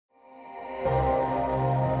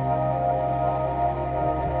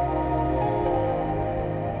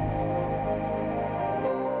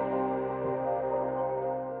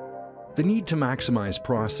The need to maximize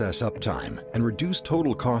process uptime and reduce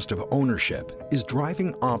total cost of ownership is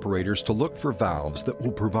driving operators to look for valves that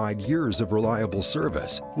will provide years of reliable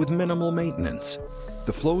service with minimal maintenance.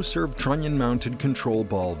 The Flowserve Trunnion-mounted control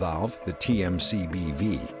ball valve, the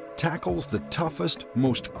TMCBV, tackles the toughest,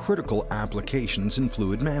 most critical applications in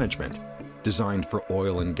fluid management. Designed for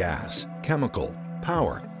oil and gas, chemical,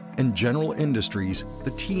 power, and general industries,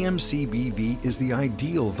 the TMCBV is the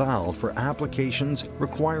ideal valve for applications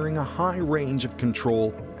requiring a high range of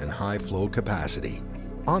control and high flow capacity.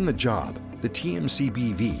 On the job, the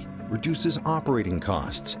TMCBV reduces operating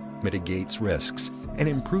costs, mitigates risks, and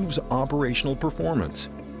improves operational performance.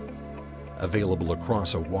 Available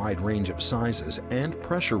across a wide range of sizes and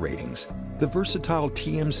pressure ratings, the versatile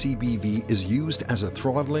TMCBV is used as a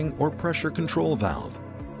throttling or pressure control valve.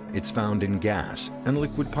 It's found in gas and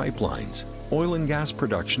liquid pipelines, oil and gas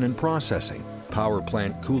production and processing, power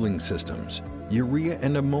plant cooling systems, urea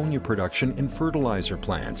and ammonia production in fertilizer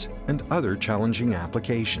plants, and other challenging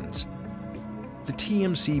applications. The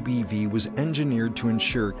TMCBV was engineered to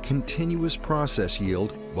ensure continuous process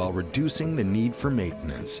yield while reducing the need for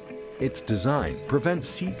maintenance. Its design prevents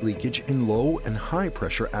seat leakage in low and high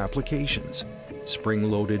pressure applications.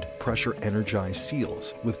 Spring-loaded, pressure-energized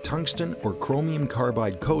seals with tungsten or chromium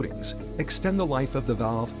carbide coatings extend the life of the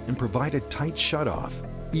valve and provide a tight shutoff,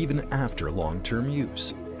 even after long-term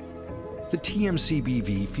use. The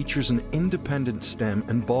TMCBV features an independent stem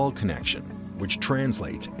and ball connection, which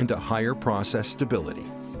translates into higher process stability.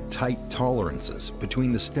 Tight tolerances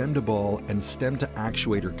between the stem-to-ball and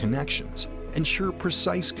stem-to-actuator connections ensure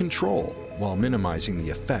precise control while minimizing the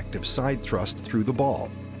effect of side thrust through the ball.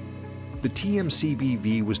 The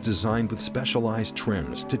TMCBV was designed with specialized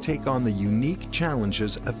trims to take on the unique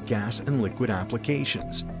challenges of gas and liquid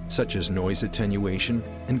applications, such as noise attenuation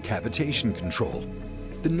and cavitation control.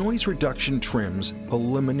 The noise reduction trims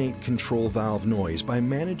eliminate control valve noise by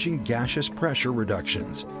managing gaseous pressure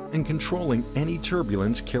reductions and controlling any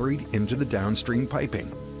turbulence carried into the downstream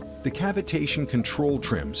piping. The cavitation control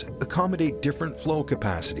trims accommodate different flow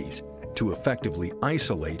capacities to effectively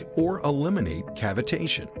isolate or eliminate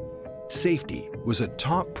cavitation. Safety was a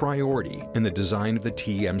top priority in the design of the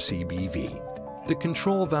TMCBV. The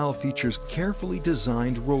control valve features carefully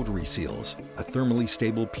designed rotary seals, a thermally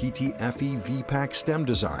stable PTFE V-Pack stem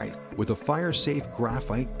design with a fire-safe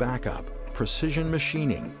graphite backup, precision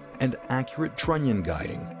machining, and accurate trunnion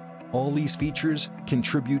guiding. All these features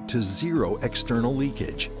contribute to zero external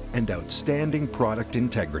leakage and outstanding product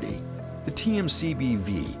integrity. The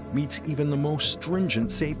TMCBV meets even the most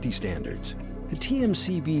stringent safety standards. The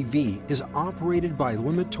TMCBV is operated by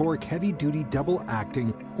limit-torque heavy-duty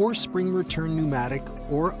double-acting or spring-return pneumatic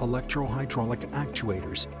or electro-hydraulic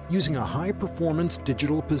actuators using a high-performance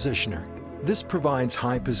digital positioner. This provides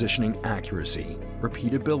high positioning accuracy,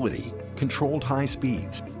 repeatability, controlled high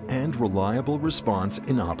speeds, and reliable response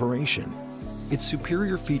in operation. Its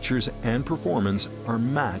superior features and performance are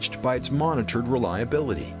matched by its monitored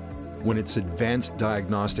reliability. When its advanced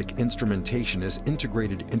diagnostic instrumentation is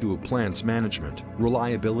integrated into a plant's management,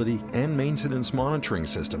 reliability, and maintenance monitoring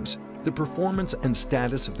systems, the performance and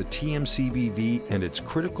status of the TMCBV and its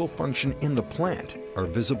critical function in the plant are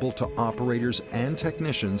visible to operators and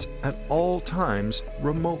technicians at all times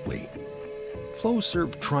remotely.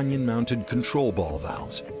 Flowserve Trunnion-mounted control ball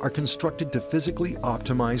valves are constructed to physically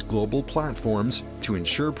optimize global platforms to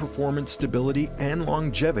ensure performance stability and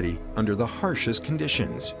longevity under the harshest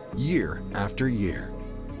conditions, year after year.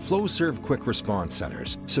 Flowserve Quick Response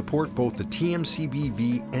Centers support both the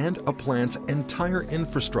TMCBV and a plant's entire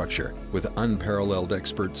infrastructure with unparalleled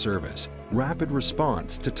expert service, rapid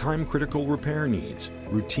response to time-critical repair needs,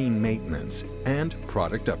 routine maintenance, and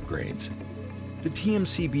product upgrades. The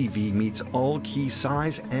TMCBV meets all key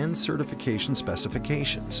size and certification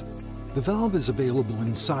specifications. The valve is available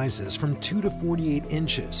in sizes from 2 to 48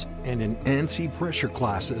 inches and in ANSI pressure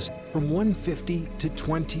classes from 150 to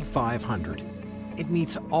 2500. It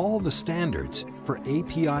meets all the standards for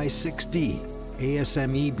API 6D,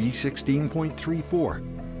 ASME B16.34,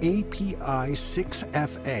 API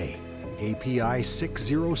 6FA, API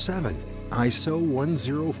 607, ISO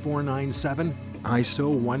 10497,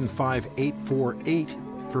 ISO 15848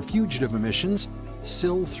 for fugitive emissions,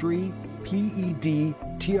 SIL 3, PED,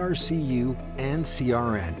 TRCU, and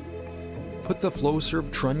CRN. Put the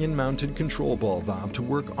Flowserve Trunnion-mounted control ball valve to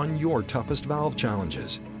work on your toughest valve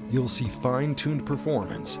challenges. You'll see fine-tuned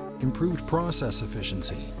performance, improved process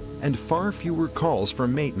efficiency, and far fewer calls for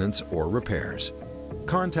maintenance or repairs.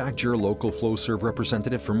 Contact your local Flowserve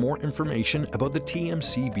representative for more information about the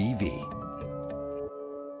TMCBV.